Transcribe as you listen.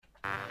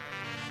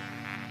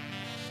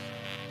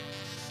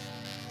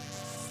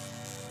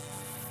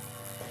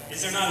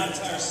Is there not an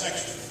entire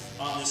section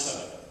on this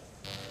subject?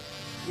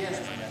 Yes,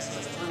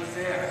 that's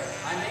unfair.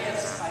 I may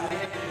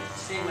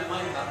have changed my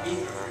mind about me.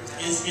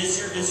 Is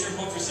your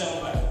book for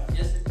sale back?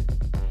 Yes.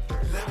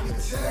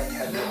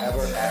 Have you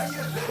ever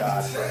asked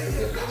God for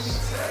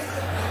forgiveness?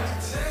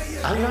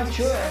 I'm not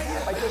sure.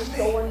 I just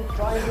go and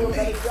try and do a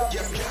better job.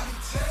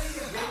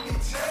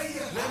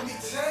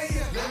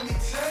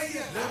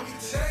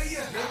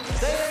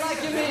 Say it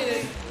like you mean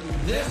it.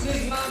 This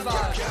is my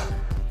Bible.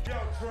 Yo,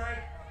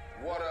 Trey.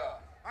 What up?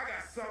 I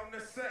got something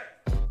to say.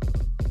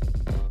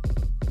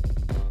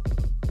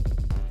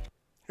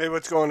 Hey,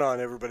 what's going on,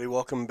 everybody?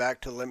 Welcome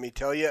back to Let Me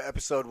Tell You,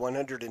 episode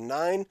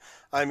 109.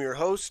 I'm your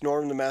host,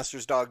 Norm the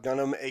Master's Dog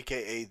Dunham,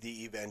 a.k.a.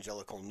 the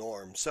Evangelical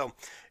Norm. So,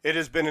 it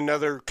has been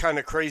another kind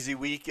of crazy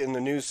week in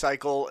the news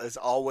cycle, as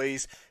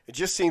always. It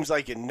just seems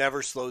like it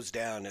never slows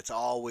down. It's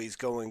always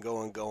going,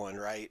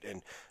 right?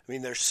 And, I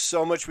mean, there's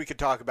so much we could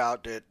talk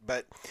about it,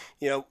 but,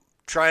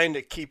 trying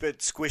to keep it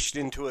squished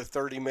into a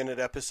 30-minute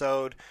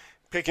episode,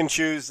 pick and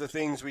choose the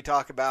things we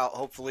talk about,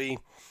 hopefully.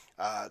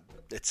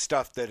 It's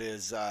stuff that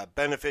is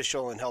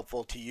beneficial and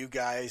helpful to you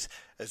guys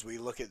as we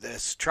look at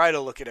this. Try to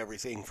look at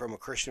everything from a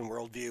Christian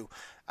worldview.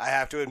 I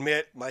have to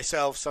admit,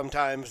 myself,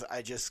 sometimes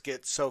I just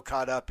get so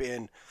caught up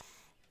in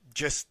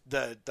just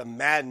the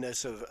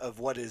madness of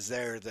what is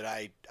there that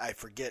I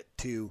forget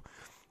to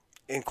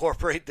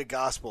incorporate the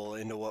gospel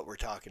into what we're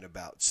talking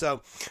about.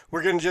 So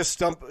we're going to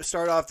just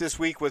start off this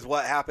week with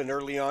what happened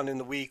early on in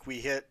the week. We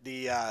hit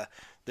the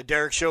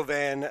Derek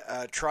Chauvin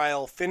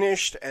trial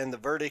finished, and the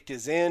verdict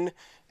is in.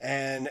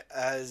 And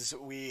as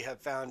we have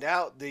found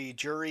out, the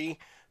jury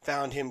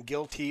found him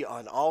guilty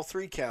on all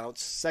three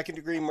counts: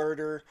 second-degree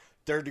murder,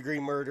 third-degree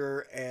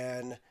murder,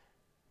 and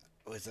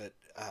I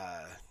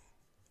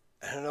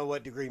don't know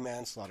what degree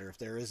manslaughter, if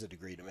there is a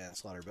degree to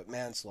manslaughter, but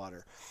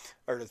manslaughter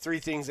are the three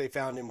things they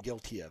found him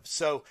guilty of.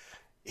 So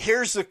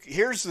here's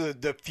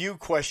the few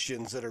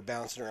questions that are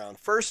bouncing around.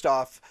 First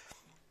off,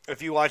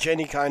 if you watch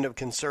any kind of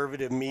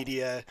conservative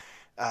media,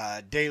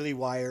 Daily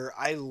Wire,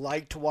 I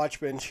like to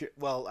watch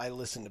I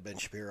listen to Ben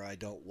Shapiro. I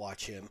don't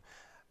watch him.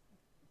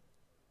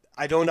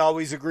 I don't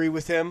always agree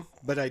with him,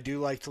 but I do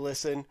like to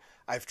listen.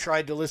 I've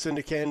tried to listen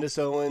to Candace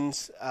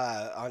Owens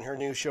on her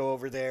new show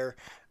over there.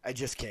 I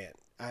just can't.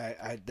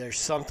 There's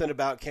something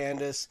about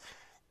Candace.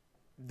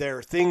 There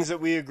are things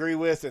that we agree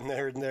with, and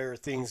there are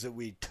things that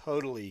we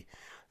totally,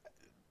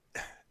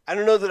 I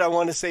don't know that I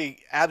want to say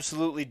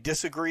absolutely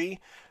disagree,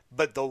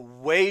 but the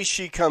way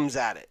she comes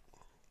at it,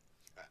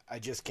 I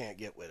just can't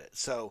get with it.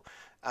 So,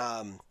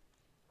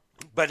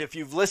 but if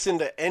you've listened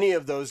to any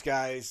of those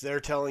guys, they're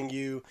telling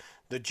you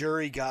the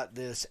jury got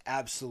this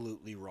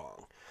absolutely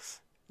wrong.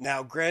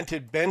 Now,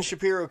 granted, Ben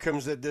Shapiro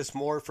comes at this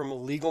more from a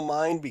legal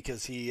mind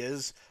because he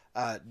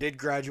did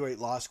graduate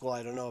law school.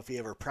 I don't know if he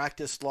ever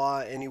practiced law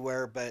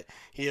anywhere, but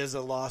he is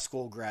a law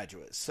school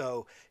graduate.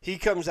 So he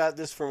comes at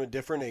this from a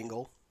different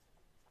angle,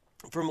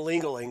 from a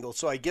legal angle.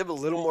 So I give a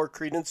little more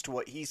credence to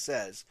what he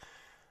says.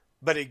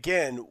 But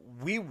again,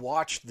 we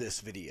watched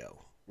this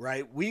video,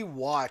 right? We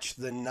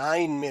watched the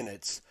 9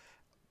 minutes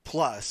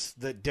plus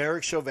that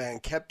Derek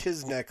Chauvin kept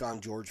his neck on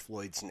George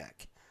Floyd's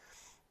neck.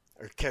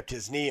 Or kept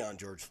his knee on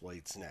George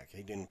Floyd's neck.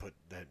 He didn't put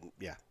that,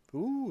 yeah.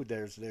 Ooh,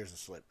 there's a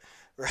slip,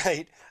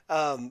 right?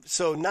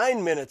 So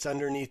 9 minutes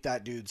underneath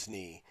that dude's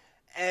knee.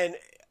 And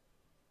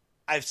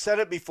I've said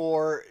it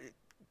before,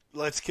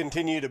 let's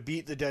continue to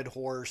beat the dead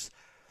horse.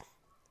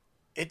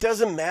 It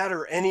doesn't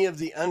matter any of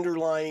the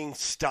underlying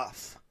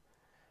stuff.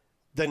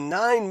 The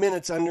 9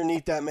 minutes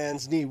underneath that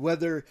man's knee,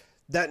 whether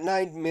that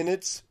 9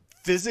 minutes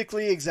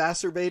physically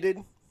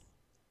exacerbated,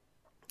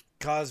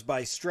 caused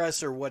by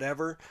stress or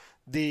whatever,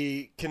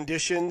 the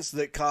conditions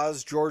that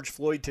caused George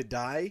Floyd to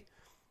die,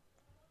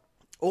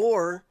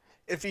 or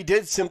if he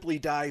did simply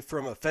die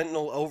from a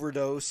fentanyl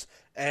overdose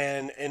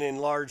and an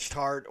enlarged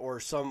heart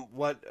or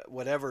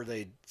whatever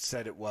they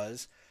said it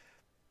was,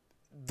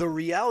 the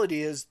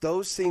reality is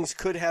those things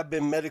could have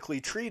been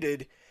medically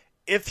treated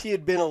if he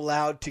had been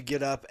allowed to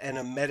get up and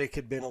a medic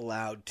had been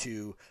allowed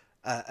to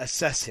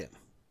assess him.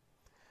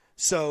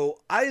 So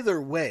either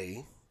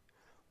way,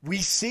 we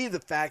see the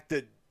fact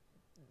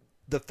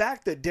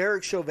that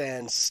Derek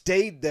Chauvin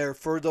stayed there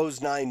for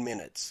those 9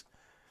 minutes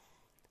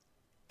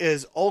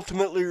is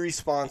ultimately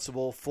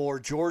responsible for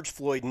George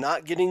Floyd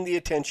not getting the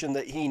attention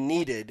that he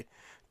needed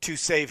to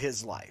save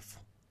his life.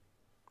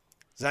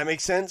 Does that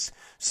make sense?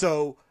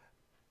 So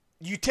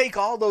you take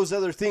all those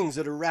other things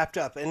that are wrapped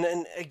up. And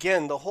then,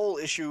 again, the whole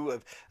issue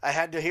of, I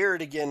had to hear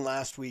it again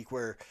last week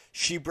where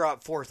she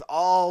brought forth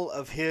all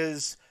of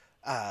his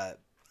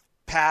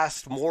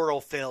past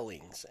moral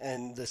failings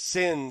and the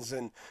sins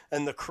and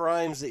the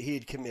crimes that he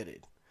had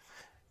committed.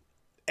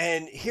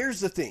 And here's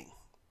the thing,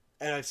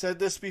 and I've said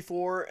this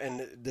before,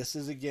 and this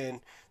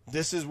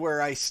is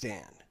where I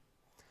stand.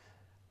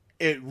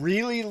 It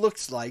really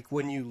looks like,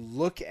 when you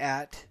look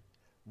at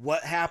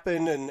what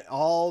happened and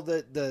all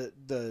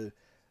the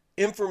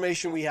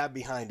information we have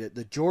behind it,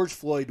 that George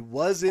Floyd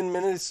was in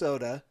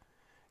Minnesota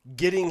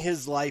getting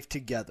his life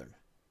together,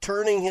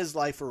 turning his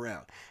life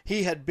around.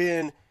 He had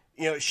been,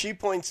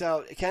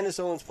 Candace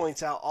Owens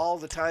points out all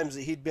the times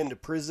that he'd been to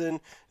prison,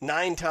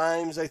 9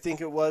 times, I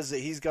think it was, that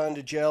he's gone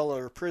to jail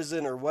or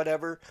prison or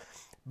whatever.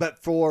 But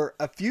for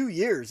a few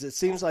years, it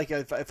seems like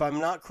correct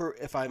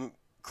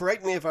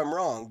me if I'm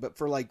wrong, but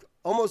for like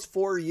almost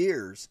 4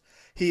 years,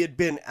 he had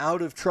been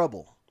out of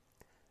trouble.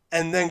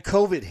 And then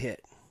COVID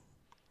hit.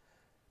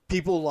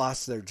 People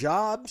lost their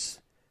jobs.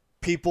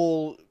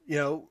 People,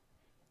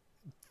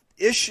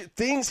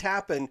 things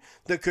happen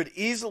that could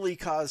easily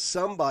cause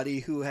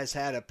somebody who has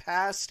had a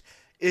past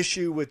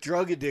issue with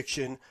drug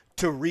addiction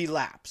to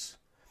relapse.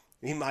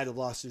 He might have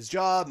lost his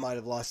job, might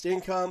have lost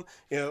income,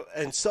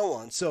 and so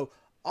on. So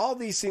all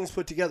these things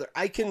put together,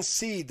 I can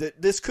see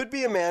that this could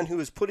be a man who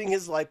is putting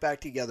his life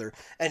back together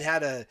and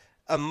had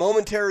a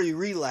momentary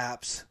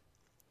relapse,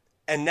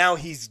 and now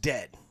he's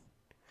dead.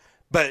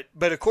 But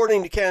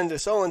according to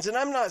Candace Owens, and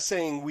I'm not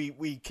saying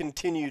we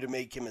continue to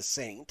make him a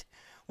saint.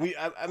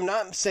 I'm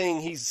not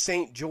saying he's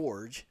Saint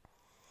George,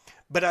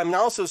 but I'm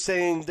also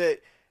saying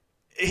that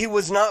he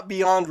was not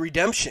beyond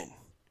redemption.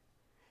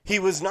 He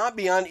was not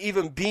beyond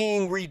even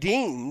being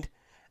redeemed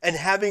and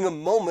having a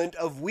moment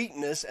of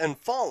weakness and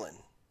fallen.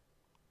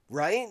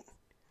 Right?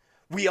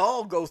 We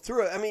all go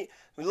through it. I mean,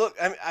 look,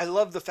 I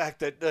love the fact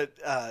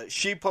that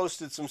she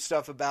posted some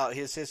stuff about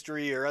his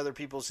history or other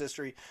people's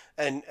history,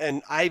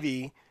 and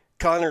Ivy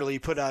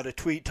Connerly put out a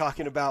tweet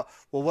talking about,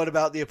 well, what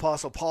about the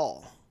Apostle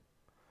Paul?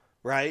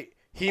 Right?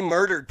 He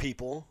murdered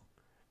people,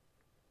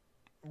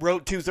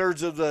 wrote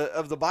 2/3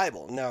 of the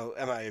Bible. Now,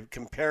 am I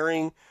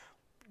comparing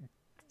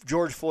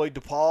George Floyd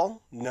to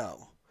Paul?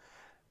 No.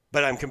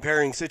 But I'm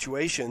comparing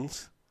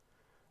situations.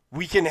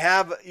 You can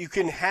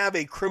have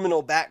a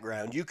criminal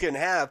background. You can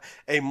have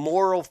a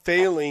moral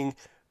failing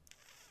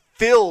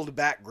filled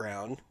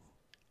background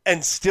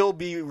and still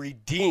be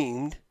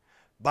redeemed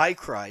by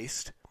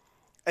Christ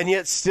and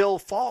yet still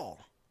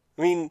fall.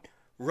 I mean,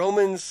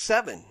 Romans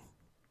 7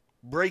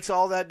 breaks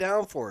all that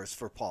down for us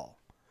for Paul,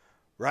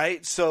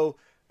 right? So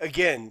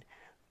again,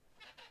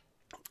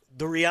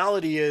 the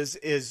reality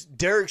is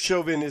Derek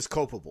Chauvin is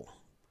culpable.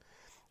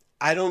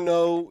 I don't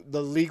know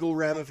the legal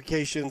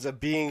ramifications of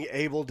being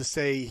able to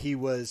say he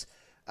was,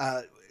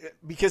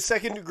 because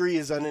second degree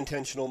is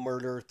unintentional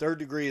murder, third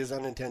degree is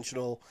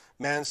unintentional,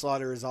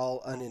 manslaughter is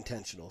all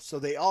unintentional. So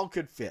they all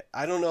could fit.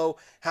 I don't know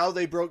how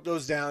they broke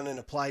those down and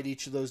applied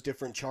each of those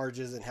different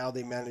charges and how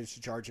they managed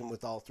to charge him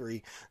with all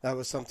three. That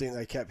was something that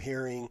I kept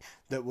hearing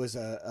that was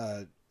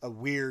a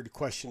weird,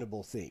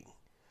 questionable thing.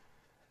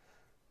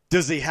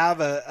 Does he have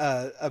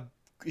a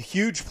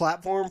huge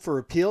platform for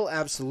appeal?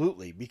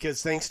 Absolutely,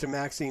 because thanks to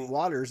Maxine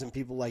Waters and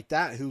people like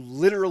that who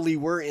literally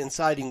were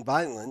inciting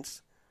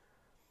violence,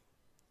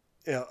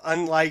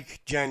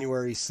 unlike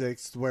January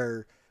 6th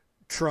where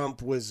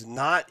Trump was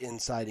not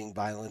inciting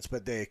violence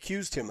but they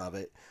accused him of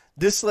it,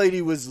 this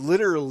lady was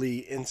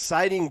literally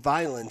inciting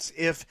violence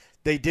if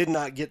they did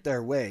not get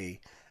their way,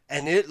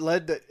 and it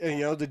led to,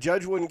 the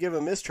judge wouldn't give a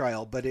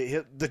mistrial, but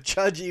the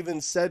judge even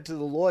said to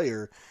the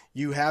lawyer,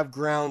 you have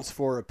grounds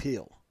for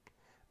appeal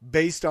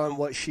based on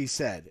what she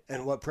said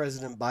and what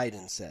President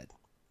Biden said.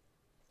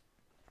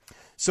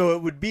 So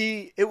it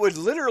would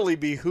literally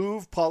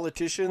behoove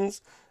politicians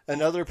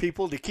and other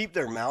people to keep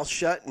their mouths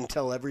shut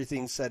until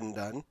everything's said and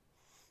done.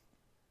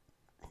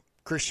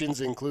 Christians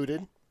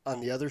included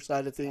on the other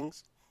side of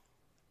things.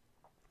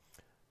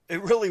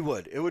 It really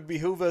would. It would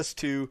behoove us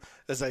to,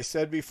 as I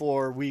said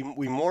before, we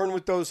mourn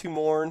with those who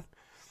mourn,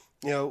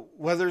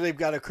 whether they've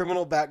got a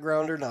criminal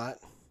background or not.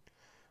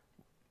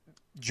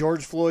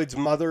 George Floyd's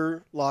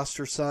mother lost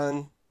her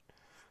son.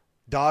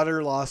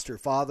 Daughter lost her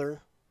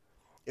father.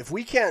 If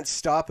we can't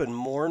stop and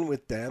mourn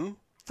with them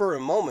for a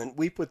moment,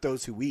 weep with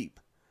those who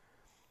weep.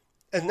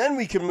 And then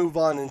we can move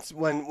on, and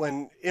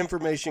when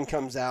information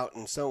comes out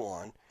and so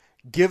on,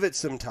 give it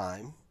some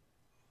time,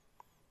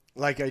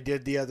 like I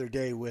did the other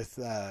day with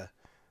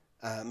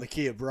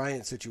Ma'Khia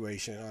Bryant's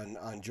situation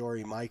on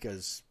Jory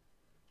Micah's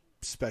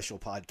special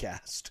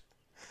podcast.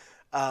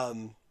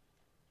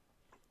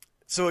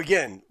 So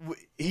again,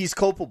 he's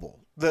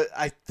culpable.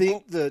 I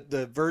think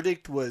the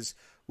verdict was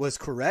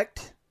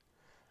correct.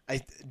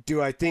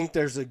 Do I think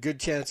there's a good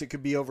chance it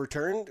could be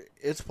overturned?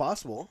 It's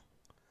possible.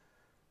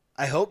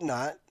 I hope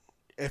not.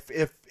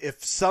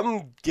 If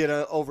some get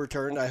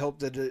overturned, I hope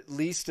that at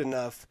least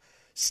enough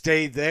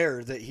stay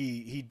there that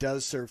he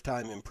does serve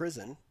time in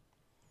prison.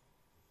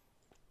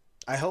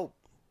 I hope.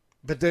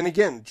 But then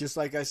again, just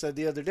like I said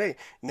the other day,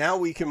 now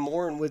we can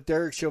mourn with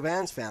Derek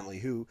Chauvin's family,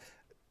 who,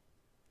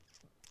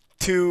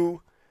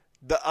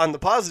 on the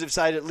positive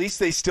side, at least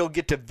they still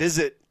get to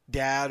visit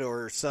dad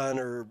or son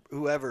or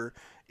whoever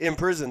in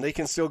prison. They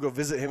can still go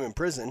visit him in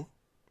prison.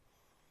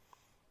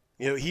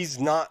 He's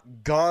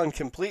not gone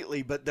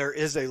completely, but there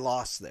is a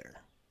loss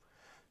there.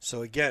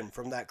 So again,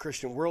 from that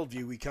Christian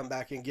worldview, we come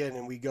back again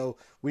and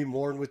we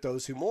mourn with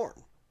those who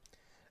mourn.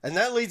 And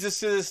that leads us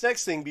to this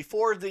next thing.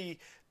 Before the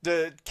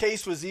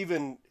case was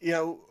even,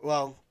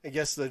 I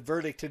guess the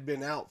verdict had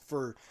been out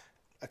for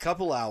a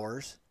couple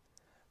hours,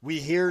 we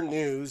hear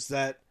news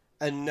that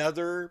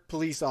another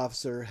police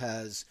officer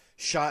has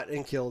shot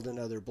and killed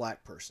another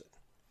black person.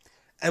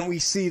 And we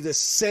see the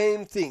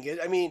same thing.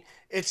 I mean,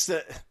 it's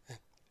the...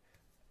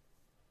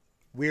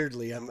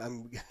 Weirdly,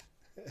 I'm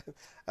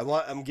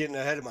getting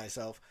ahead of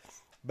myself.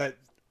 But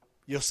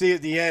you'll see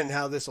at the end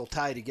how this will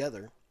tie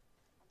together.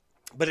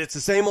 But it's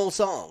the same old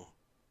song,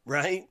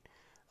 right?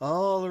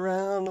 All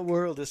around the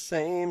world, the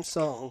same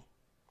song.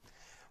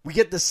 We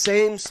get the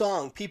same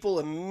song. People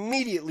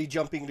immediately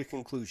jumping to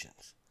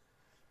conclusions.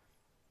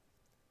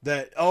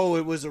 That, oh,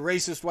 it was a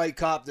racist white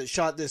cop that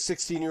shot this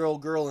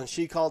 16-year-old girl and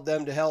she called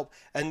them to help.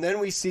 And then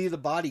we see the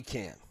body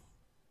cam.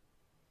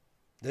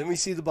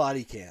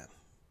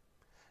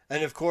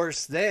 And of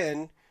course,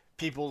 then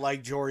people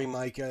like Jory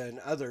Micah and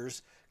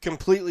others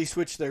completely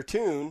switch their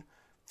tune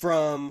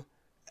from,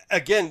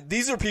 again,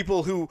 these are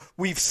people who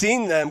we've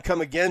seen them come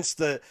against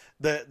the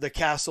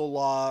castle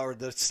law or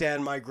the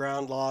stand my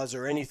ground laws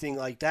or anything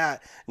like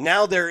that.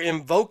 Now they're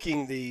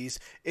invoking these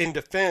in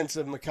defense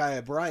of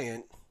Ma'Khia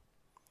Bryant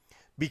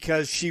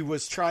because she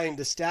was trying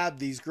to stab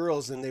these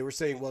girls and they were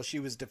saying, well, she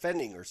was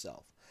defending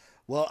herself.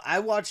 Well, I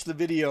watched the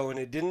video and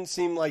it didn't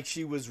seem like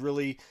she was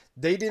really,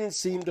 they didn't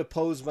seem to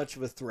pose much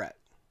of a threat.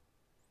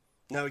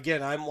 Now,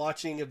 again, I'm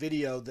watching a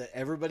video that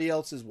everybody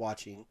else is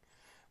watching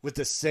with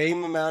the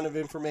same amount of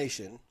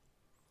information.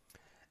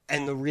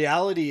 And the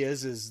reality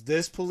is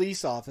this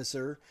police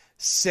officer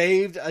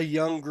saved a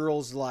young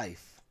girl's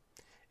life.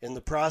 In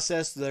the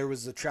process, there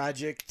was a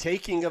tragic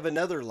taking of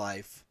another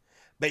life,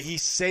 but he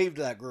saved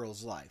that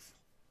girl's life.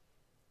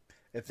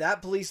 If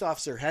that police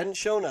officer hadn't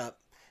shown up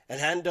and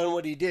hadn't done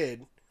what he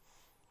did,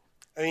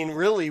 I mean,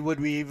 really, would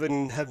we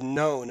even have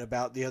known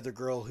about the other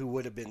girl who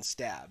would have been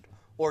stabbed?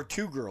 Or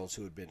two girls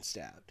who had been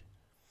stabbed?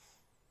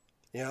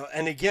 You know,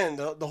 and again,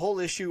 the whole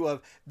issue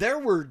of,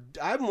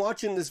 I'm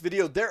watching this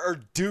video, there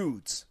are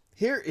dudes.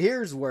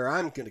 Here's where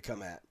I'm going to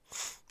come at.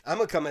 I'm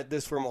going to come at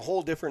this from a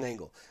whole different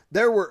angle.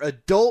 There were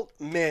adult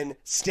men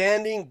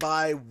standing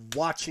by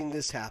watching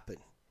this happen.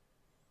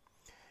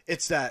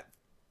 It's that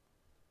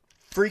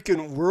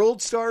freaking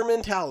world star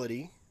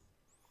mentality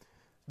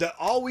that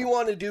all we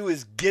want to do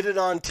is get it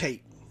on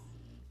tape.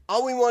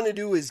 All we want to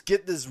do is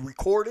get this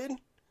recorded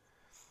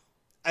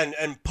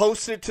and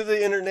post it to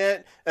the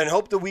internet and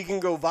hope that we can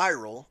go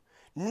viral.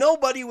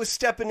 Nobody was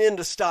stepping in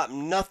to stop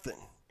nothing.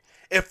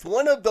 If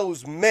one of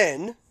those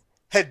men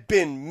had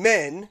been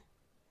men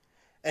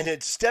and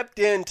had stepped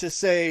in to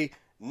say,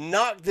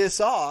 knock this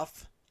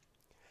off,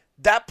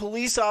 that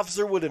police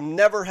officer would have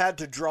never had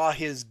to draw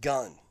his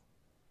gun.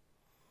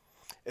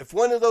 If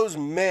one of those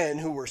men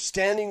who were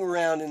standing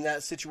around in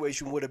that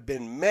situation would have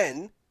been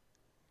men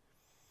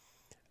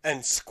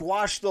and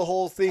squashed the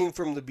whole thing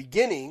from the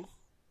beginning,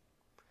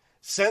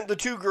 sent the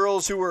two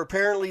girls who were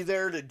apparently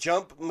there to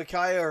jump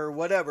Ma'Khia or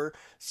whatever,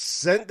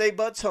 sent they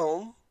butts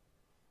home,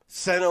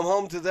 sent them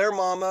home to their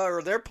mama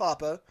or their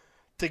papa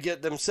to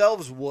get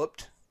themselves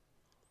whooped,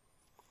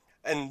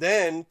 and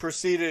then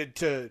proceeded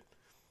to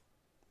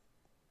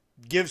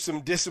give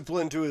some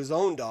discipline to his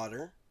own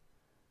daughter.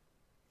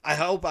 I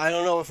don't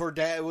know if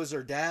it was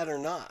her dad or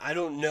not. I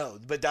don't know.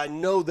 But I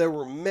know there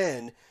were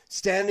men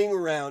standing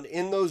around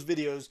in those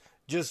videos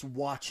just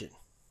watching.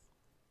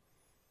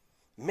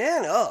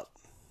 Man up.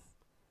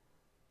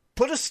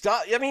 Put a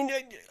stop. I mean,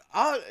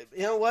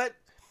 you know what?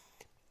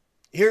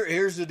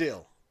 Here's the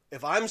deal.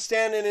 If I'm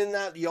standing in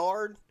that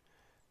yard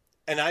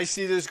and I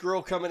see this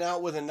girl coming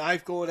out with a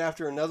knife going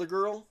after another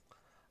girl,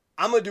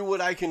 I'm going to do what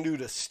I can do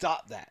to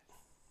stop that.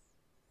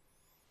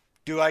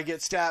 Do I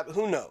get stabbed?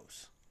 Who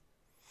knows?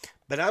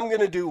 But I'm going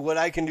to do what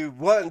I can do,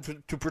 one,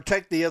 to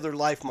protect the other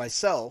life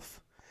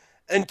myself.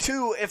 And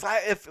two,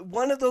 if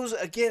one of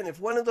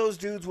those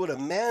dudes would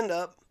have manned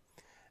up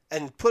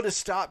and put a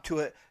stop to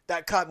it,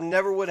 that cop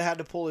never would have had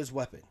to pull his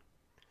weapon.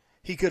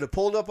 He could have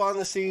pulled up on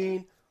the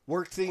scene,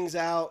 worked things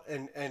out,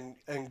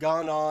 and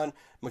gone on.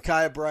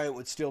 Ma'Khia Bryant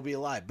would still be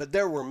alive. But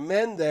there were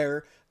men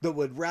there that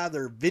would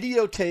rather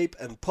videotape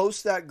and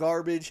post that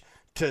garbage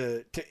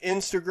to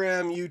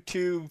Instagram,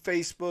 YouTube,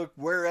 Facebook,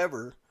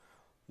 wherever,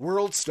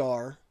 World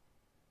Star,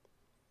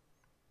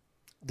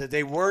 that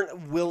they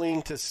weren't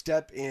willing to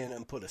step in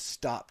and put a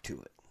stop to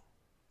it.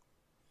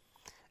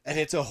 And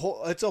it's a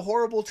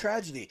horrible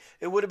tragedy.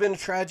 It would have been a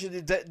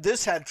tragedy.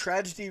 This had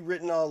tragedy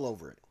written all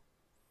over it.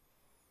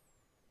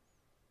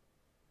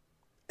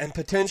 And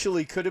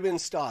potentially could have been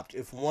stopped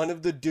if one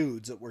of the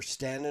dudes that were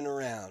standing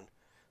around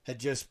had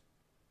just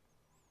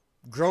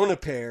grown a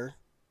pair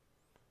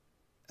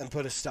and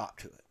put a stop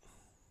to it.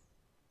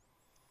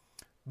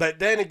 But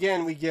then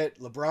again, we get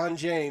LeBron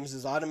James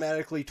is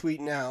automatically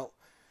tweeting out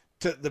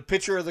to the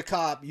picture of the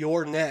cop,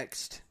 "You're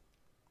next."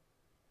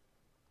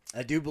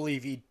 I do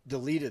believe he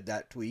deleted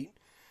that tweet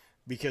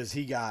because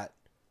he got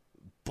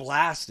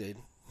blasted.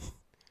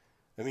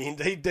 I mean,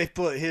 they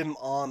put him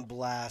on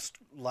blast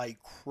like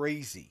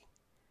crazy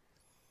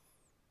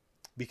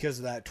because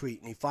of that tweet,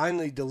 and he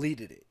finally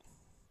deleted it.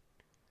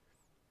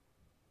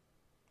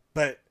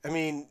 But, I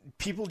mean,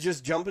 people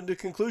just jump into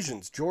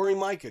conclusions. Jory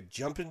Micah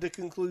jump into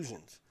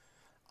conclusions.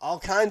 All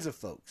kinds of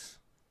folks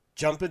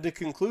jump into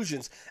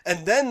conclusions.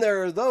 And then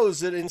there are those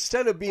that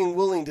instead of being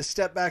willing to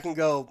step back and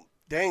go,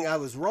 dang, I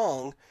was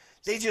wrong,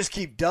 They just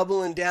keep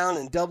doubling down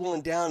and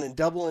doubling down and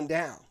doubling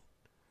down.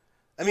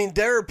 I mean,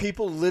 there are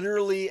people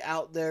literally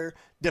out there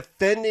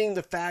defending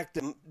the fact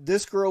that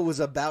this girl was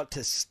about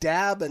to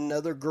stab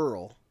another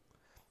girl.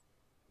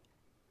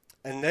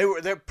 And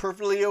they're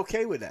perfectly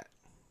okay with that.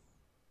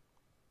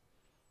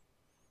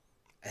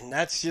 And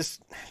that's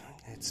just,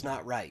 it's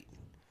not right.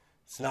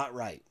 It's not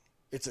right.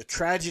 It's a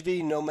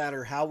tragedy no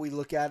matter how we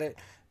look at it.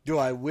 Do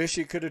I wish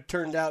it could have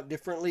turned out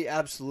differently?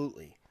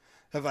 Absolutely.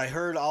 Have I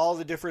heard all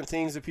the different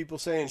things that people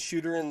say and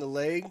shoot her in the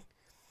leg?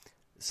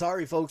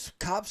 Sorry, folks.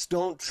 Cops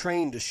don't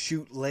train to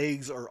shoot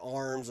legs or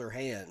arms or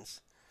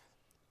hands.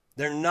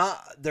 They're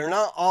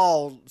not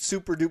all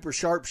super duper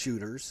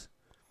sharpshooters.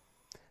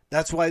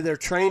 That's why they're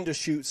trained to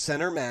shoot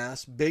center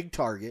mass, big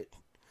target.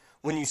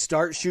 When you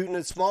start shooting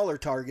at smaller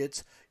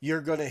targets,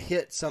 you're going to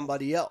hit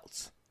somebody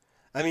else.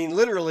 I mean,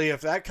 literally,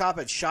 if that cop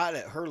had shot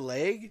at her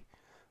leg,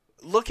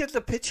 look at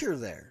the picture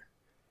there.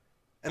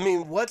 I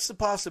mean, what's the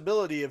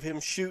possibility of him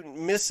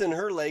missing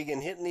her leg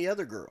and hitting the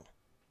other girl?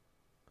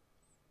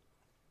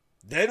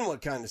 Then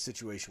what kind of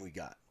situation we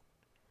got?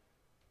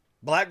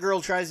 Black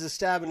girl tries to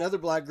stab another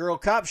black girl.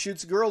 Cop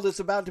shoots a girl that's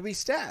about to be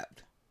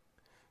stabbed.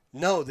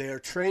 No, they are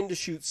trained to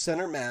shoot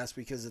center mass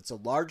because it's a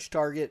large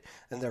target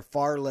and they're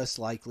far less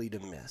likely to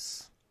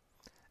miss.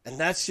 And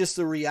that's just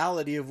the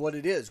reality of what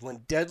it is.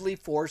 When deadly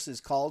force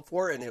is called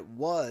for, and it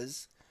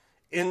was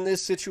in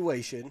this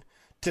situation,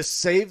 to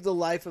save the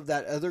life of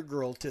that other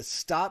girl, to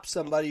stop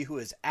somebody who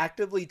is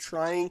actively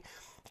trying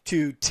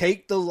to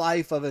take the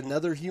life of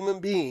another human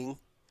being,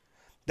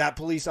 that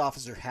police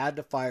officer had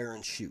to fire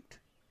and shoot.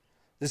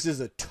 This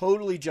is a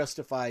totally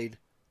justified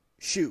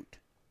shoot.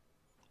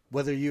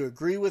 Whether you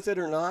agree with it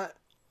or not,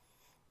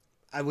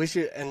 I wish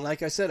it, and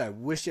like I said, I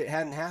wish it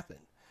hadn't happened.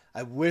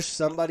 I wish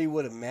somebody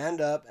would have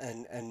manned up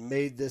and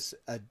made this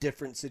a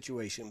different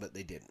situation, but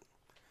they didn't.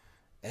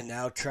 And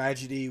now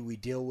tragedy we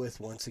deal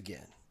with once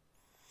again.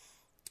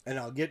 And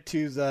I'll get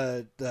to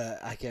the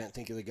I can't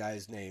think of the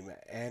guy's name,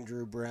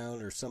 Andrew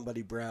Brown or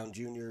somebody Brown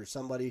Jr. or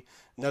somebody,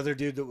 another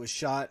dude that was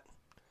shot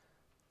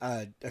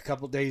a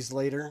couple days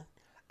later.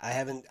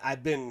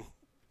 I've been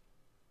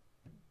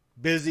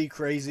busy,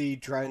 crazy,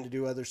 trying to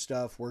do other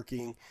stuff,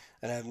 working,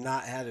 and I have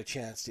not had a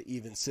chance to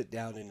even sit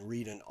down and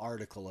read an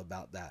article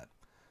about that.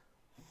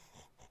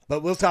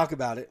 But we'll talk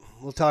about it.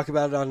 We'll talk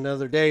about it on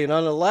another day. And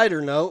on a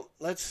lighter note,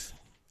 let's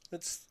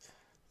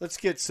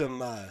get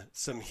some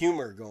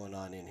humor going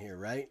on in here,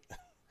 right?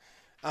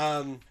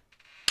 Caitlyn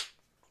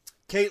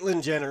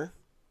Jenner,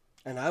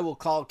 and I will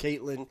call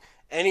Caitlyn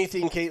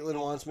anything Caitlyn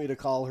wants me to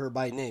call her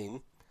by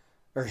name,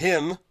 or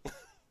him,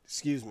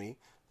 excuse me,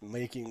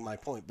 making my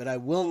point, but I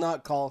will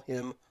not call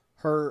him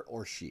her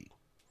or she.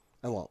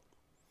 I won't.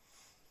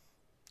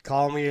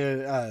 Call me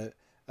a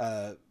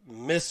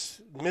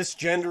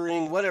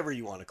misgendering, whatever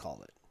you want to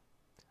call it.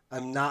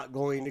 I'm not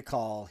going to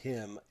call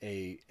him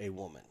a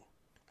woman,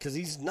 because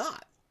he's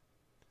not.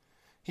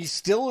 He's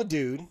still a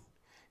dude.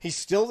 He's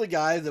still the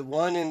guy that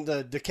won in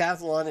the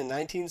decathlon in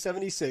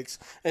 1976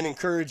 and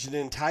encouraged an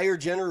entire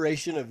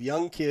generation of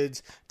young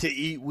kids to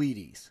eat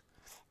Wheaties.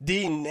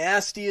 The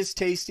nastiest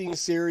tasting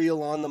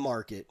cereal on the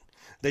market.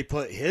 They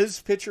put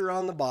his picture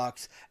on the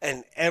box,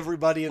 and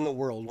everybody in the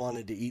world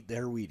wanted to eat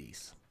their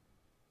Wheaties.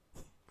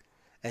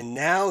 And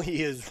now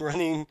he is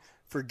running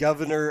for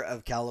governor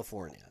of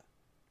California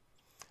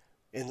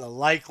in the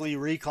likely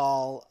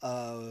recall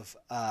of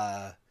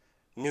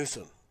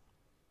Newsom.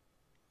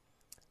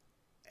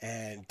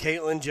 And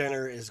Caitlyn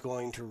Jenner is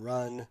going to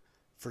run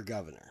for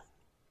governor.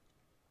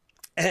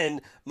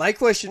 And my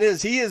question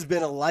is, he has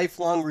been a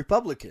lifelong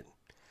Republican.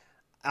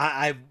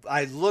 I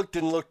looked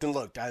and looked and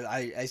looked.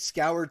 I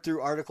scoured through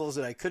articles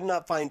and I could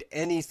not find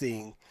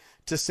anything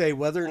to say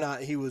whether or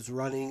not he was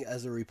running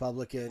as a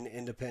Republican,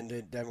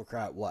 Independent,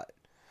 Democrat, what.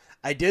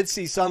 I did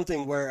see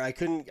something where I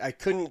couldn't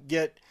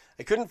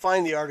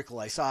find the article.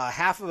 I saw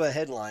half of a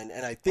headline,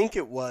 and I think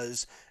it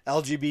was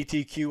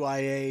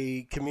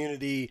LGBTQIA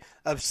community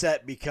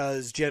upset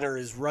because Jenner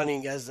is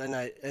running as,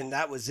 and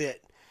that was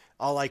it.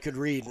 All I could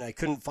read, and I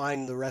couldn't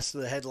find the rest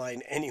of the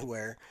headline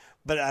anywhere.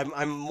 But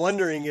I'm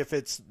wondering if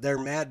they're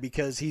mad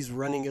because he's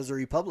running as a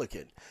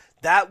Republican.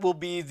 That will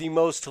be the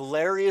most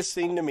hilarious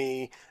thing to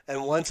me.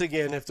 And once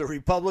again, if the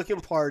Republican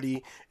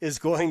Party is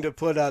going to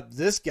put up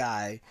this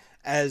guy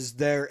as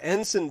their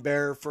ensign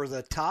bearer for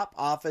the top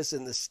office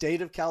in the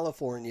state of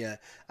California,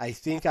 I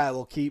think I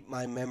will keep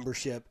my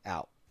membership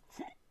out.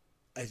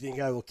 I think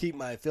I will keep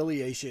my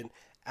affiliation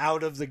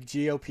out of the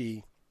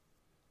GOP.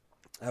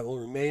 I will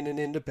remain an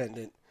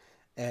independent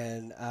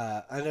and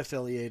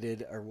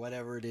unaffiliated, or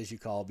whatever it is you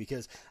call,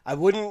 because I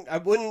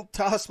wouldn't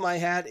toss my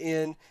hat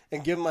in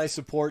and give my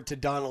support to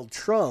Donald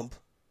Trump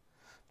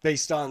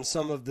based on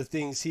some of the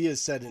things he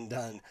has said and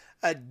done.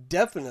 I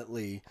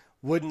definitely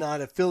would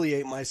not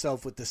affiliate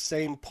myself with the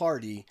same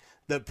party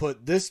that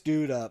put this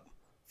dude up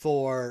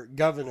for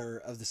governor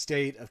of the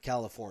state of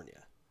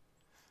California.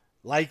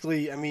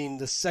 Likely, I mean,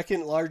 the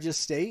second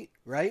largest state,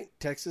 right?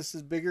 Texas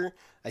is bigger.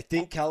 I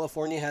think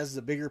California has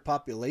the bigger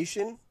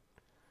population,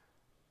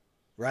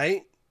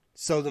 right?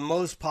 So the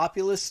most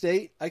populous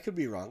state, I could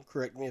be wrong,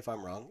 correct me if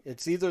I'm wrong,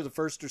 it's either the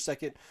first or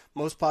second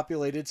most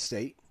populated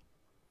state.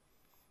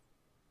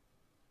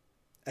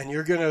 And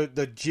you're going to,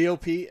 the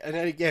GOP, and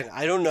again,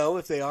 I don't know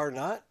if they are or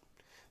not,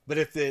 but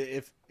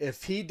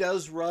if he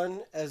does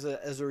run as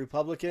a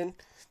Republican,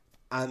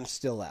 I'm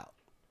still out.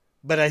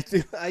 But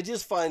I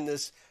just find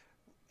this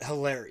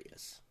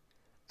hilarious.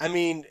 I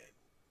mean,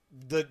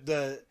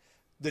 the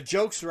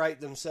jokes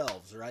write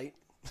themselves, right?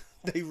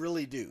 They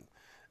really do.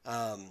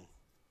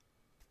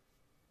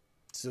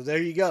 So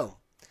there you go.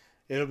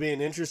 It'll be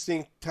an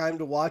interesting time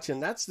to watch,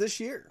 and that's this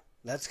year.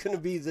 That's going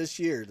to be this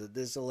year that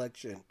this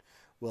election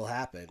will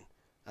happen,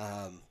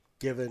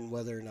 given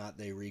whether or not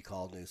they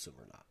recall Newsom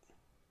or not.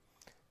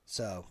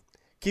 So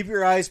keep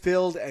your eyes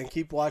peeled and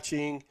keep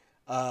watching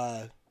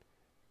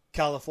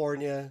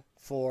California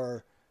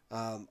for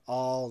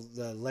all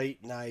the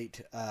late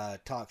night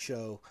talk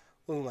show.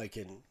 Who am I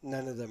kidding?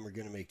 None of them are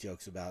going to make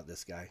jokes about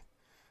this guy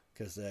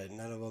because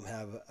none of them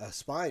have a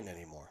spine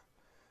anymore.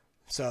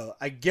 So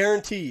I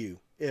guarantee you,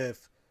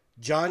 if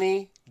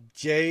Johnny,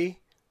 Jay,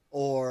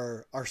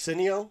 or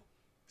Arsenio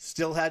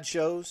still had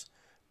shows,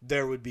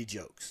 there would be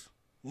jokes.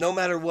 No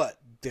matter what,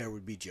 there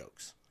would be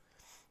jokes.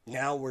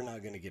 Now we're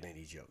not going to get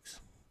any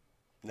jokes.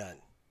 None.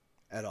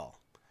 At all.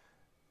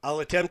 I'll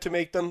attempt to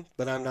make them,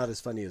 but I'm not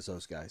as funny as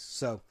those guys.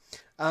 So,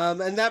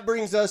 and that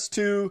brings us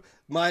to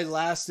my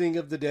last thing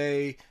of the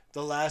day,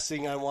 the last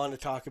thing I want to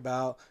talk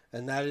about,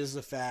 and that is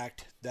the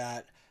fact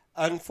that,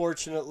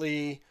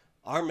 unfortunately,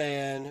 our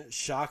man,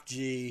 Shock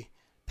G,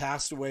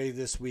 passed away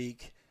this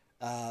week.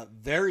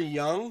 Very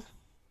young.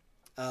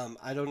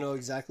 I don't know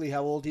exactly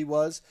how old he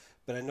was,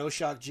 but I know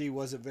Shock G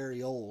wasn't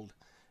very old.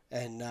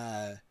 And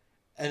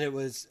it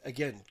was,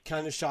 again,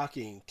 kind of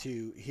shocking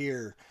to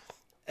hear.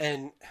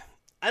 And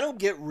I don't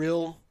get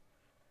real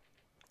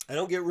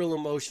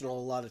emotional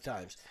a lot of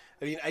times.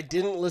 I mean, I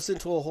didn't listen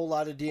to a whole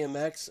lot of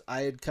DMX.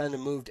 I had kind of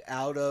moved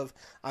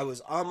I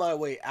was on my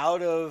way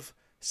out of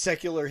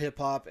secular hip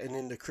hop and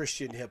into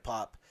Christian hip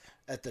hop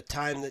at the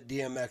time that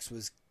DMX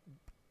was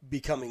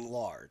becoming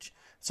large.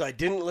 So I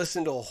didn't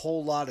listen to a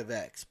whole lot of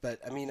X, but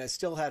I mean, I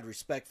still had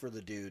respect for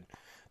the dude.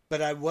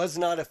 But I was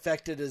not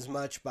affected as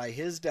much by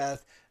his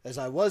death as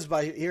I was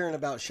by hearing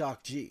about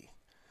Shock G.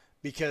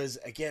 Because,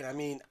 again, I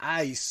mean,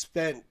 I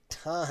spent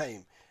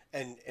time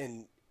and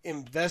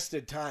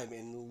invested time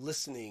in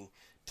listening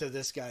to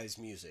this guy's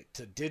music,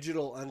 to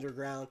Digital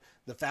Underground,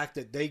 the fact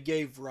that they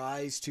gave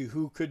rise to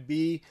who could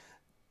be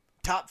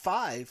top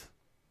 5,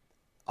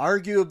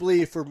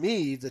 arguably for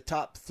me, the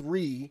top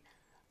 3.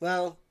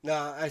 Well, no,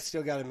 I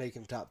still got to make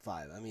him top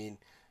 5. I mean,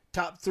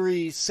 top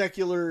 3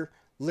 secular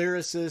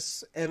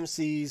lyricists,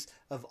 MCs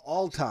of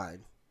all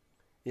time.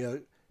 You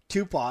know,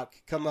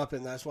 Tupac come up,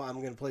 and that's why I'm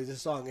going to play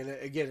this song. And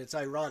again, it's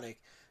ironic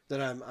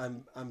that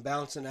I'm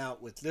bouncing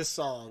out with this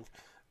song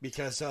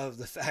because of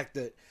the fact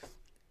that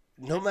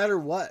no matter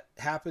what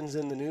happens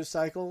in the news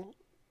cycle,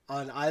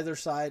 on either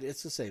side,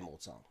 it's the same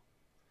old song.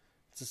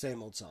 It's the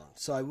same old song.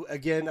 So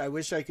I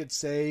wish I could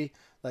say,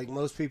 like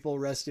most people,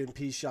 rest in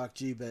peace, Shock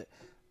G, but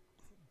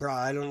bro,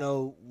 I don't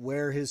know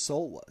where his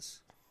soul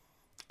was.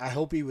 I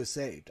hope he was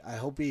saved. I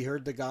hope he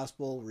heard the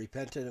gospel,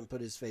 repented, and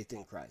put his faith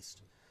in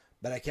Christ.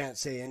 But I can't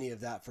say any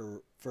of that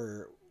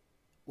for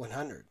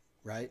 100,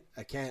 right?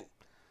 I can't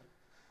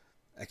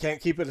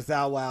keep it a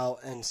thou wow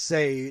and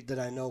say that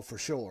I know for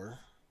sure.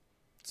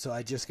 So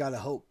I just got to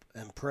hope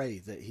and pray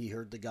that he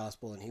heard the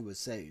gospel and he was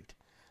saved.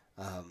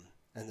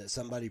 And that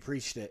somebody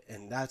preached it.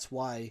 And that's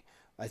why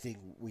I think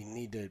we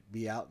need to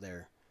be out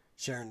there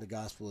sharing the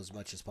gospel as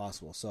much as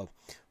possible. So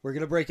we're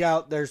going to break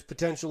out. There's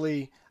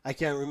potentially, I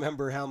can't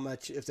remember how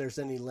much, if there's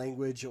any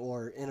language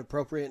or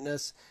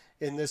inappropriateness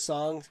in this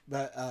song,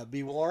 but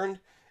be warned,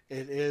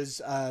 it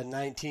is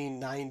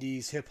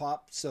 1990s hip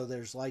hop. So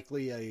there's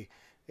likely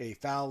a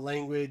foul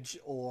language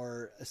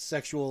or a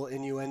sexual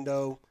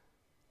innuendo.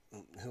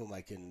 Who am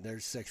I kidding?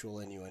 There's sexual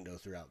innuendo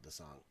throughout the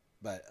song.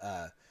 But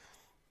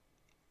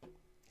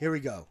here we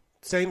go.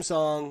 Same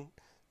song,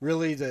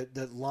 really,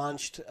 that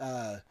launched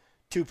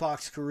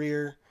Tupac's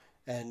career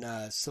and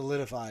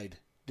solidified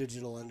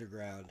Digital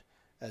Underground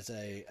as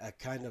a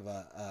kind of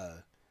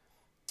a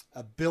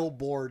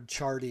Billboard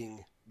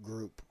charting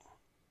group.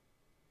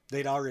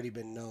 They'd already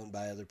been known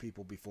by other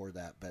people before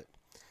that. But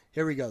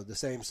here we go. The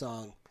same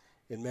song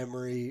in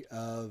memory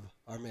of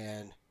our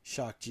man,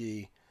 Shock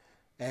G.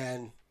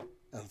 And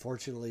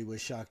unfortunately, with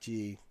Shock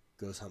G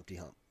goes Humpty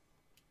Hump.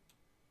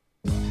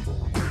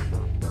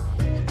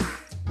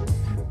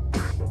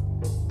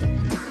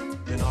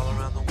 Been all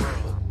around the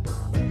world.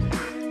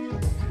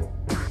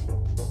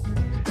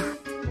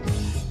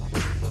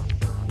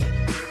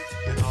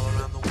 Been all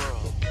around the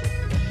world.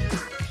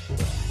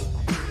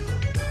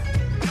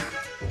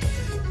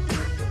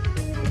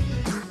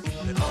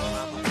 Been all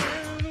around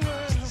the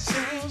world.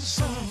 Sing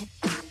song.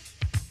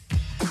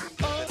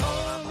 Been all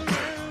around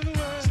the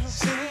world.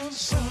 Sing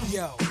song.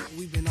 Yo,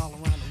 we've been all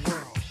around the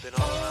world. Been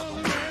all around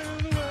the world.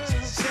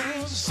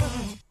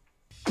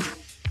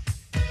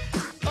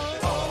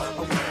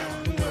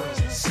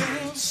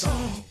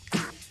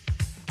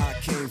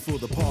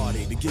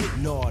 party to get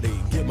naughty,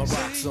 get my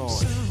rocks on,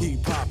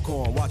 eat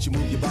popcorn, watch you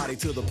move your body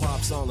to the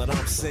pop song that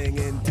I'm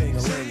singing,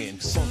 ding-a-linging,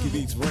 funky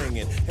beats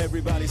ringing,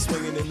 everybody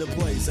swinging in the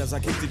place as I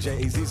kick the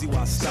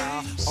J-A-Z-Z-Y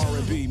style,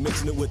 R&B,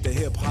 mixing it with the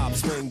hip-hop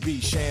swing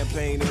beat,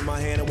 champagne in my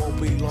hand, it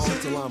won't be long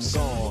till I'm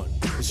gone.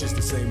 It's just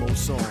the same old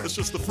song. It's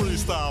just a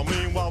freestyle,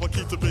 meanwhile we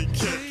keep the beat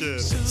kicking,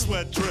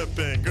 sweat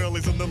dripping,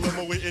 girlies in the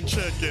limo eating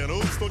chicken,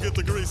 oops, don't get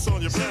the grease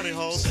on your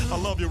pantyhose, I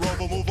love you,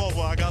 Rover, move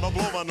over, I gotta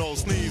blow my nose,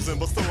 sneezing,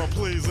 but still I'm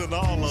pleasing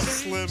all the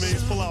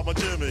slimmies, pull out my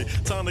Jimmy,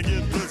 time to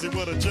get busy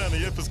with a Jenny,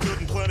 if it's good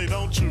and plenty,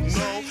 don't you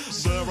know,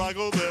 there I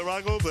go, there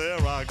I go, there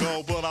I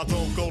go, but I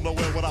don't go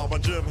nowhere without my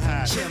gym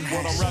hat,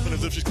 what I'm rapping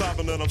is if she's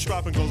clapping then I'm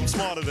strapping cause I'm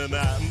smarter than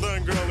that, and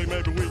then girlie,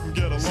 maybe we can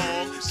get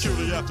along,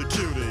 cutie after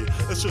cutie,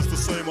 it's just the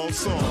same old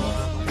song.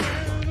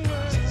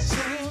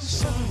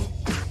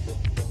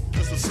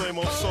 It's the same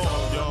old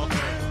song, y'all.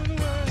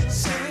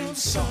 Same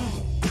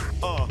song.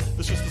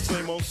 It's just the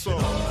same old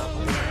song.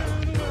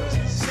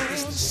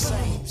 It's the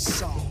same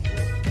song.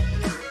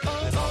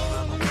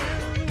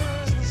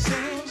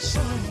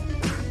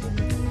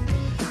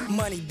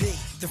 Money big,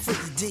 the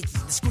freaky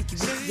deaky, the squeaky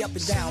wicky up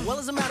and down. Well,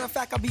 as a matter of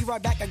fact, I'll be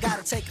right back. I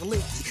gotta take a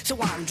leaky. So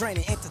I'm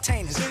draining,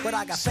 entertaining, but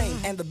I got fame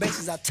and the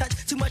bases I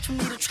touch. Too much for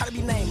me to try to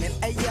be naming.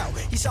 Hey yo,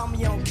 you saw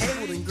me on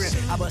cable and grin.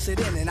 I busted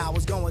in and I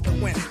was going to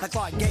win. Like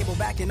Clark Gable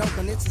back in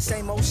Oakland, it's the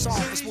same old song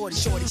for Sporty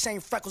Shorty, same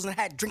freckles and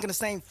hat, drinking the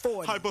same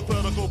 40.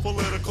 Hypothetical,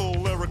 political,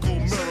 lyrical,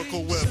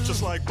 miracle whip,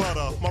 just like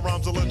butter. My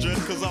rhymes are legit,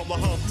 cause I'm the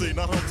Humpty,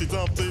 not Humpty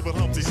Dumpty, but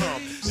Humpty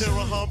Hump. Here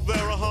a hump,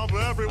 there a hump,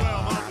 everywhere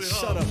I'm Humpty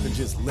Hump. Shut up and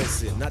just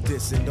listen, not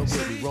dissing, don't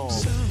get me wrong,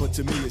 but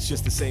to me it's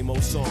just the same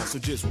old song, so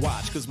just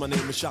watch, cause my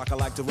name is Shock, I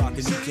like to rock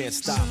and you can't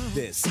stop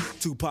this.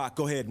 Tupac,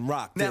 go ahead and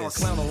rock this. Now I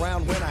clown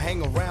around when I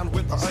hang around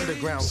with the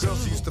underground.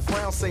 Girls used to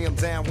frown, say I'm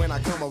down when I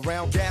come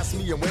around. Gas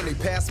me, and when they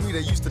pass me, they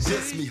used to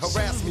diss me,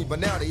 harass me, but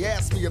now they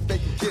ask me if they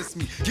can kiss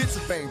me. Get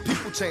some fame,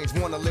 people change,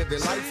 wanna live their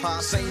life high.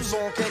 Same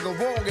song can't go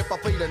wrong if I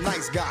play the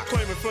nice guy.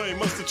 Claiming fame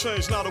must have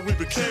changed now that we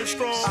became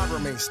strong. I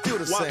remain still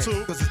the Why same,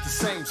 too? cause it's the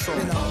same song.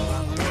 Been all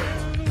around the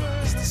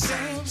world, it's the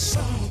same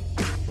song.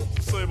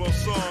 Same old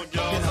song,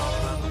 y'all. Been all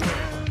around the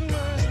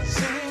world,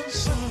 same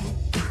song.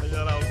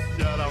 Shout out,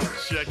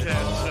 check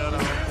out, shout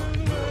out.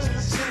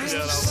 It's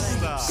the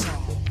same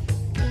song.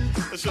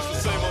 It's just the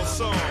same old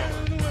song.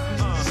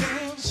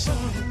 Same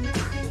song.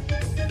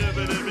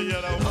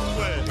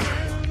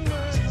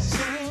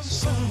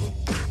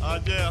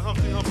 Yeah,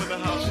 Humpty Hump in the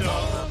house,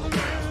 y'all.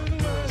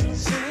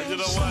 And you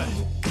know what?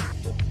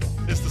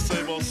 It's the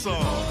same old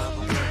song.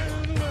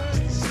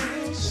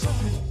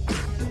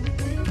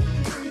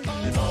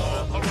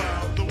 All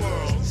around the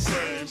world,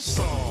 same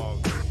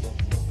song.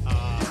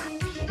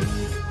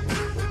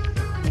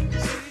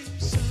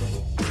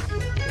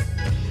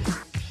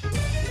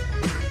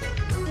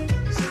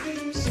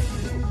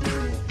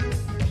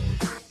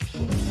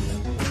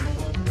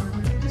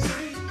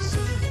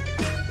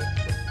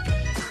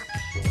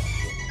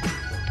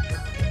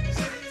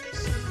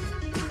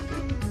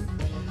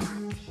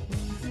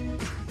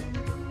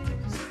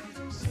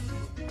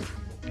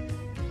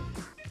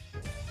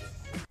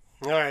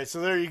 All right, so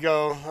there you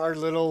go. Our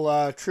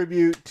little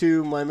tribute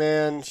to my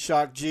man,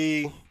 Shock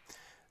G.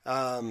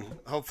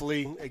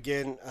 Hopefully,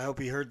 again, I hope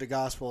he heard the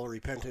gospel,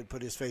 repented,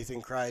 put his faith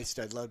in Christ.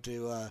 I'd love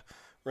to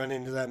run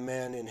into that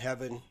man in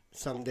heaven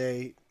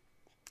someday.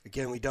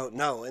 Again, we don't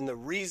know. And the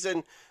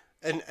reason,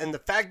 and the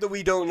fact that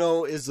we don't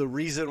know is the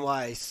reason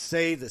why I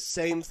say the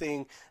same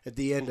thing at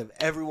the end of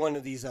every one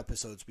of these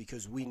episodes,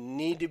 because we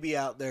need to be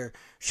out there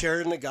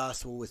sharing the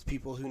gospel with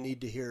people who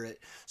need to hear it,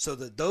 so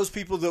that those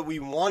people that we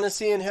want to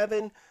see in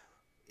heaven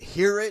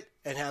hear it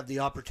and have the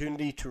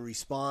opportunity to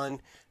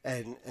respond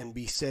and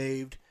be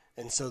saved,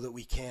 and so that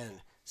we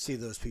can see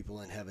those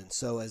people in heaven.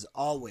 So as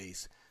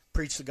always,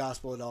 preach the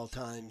gospel at all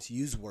times,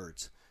 use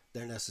words,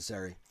 they're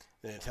necessary.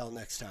 And until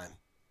next time,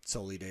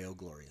 Soli Deo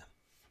Gloria.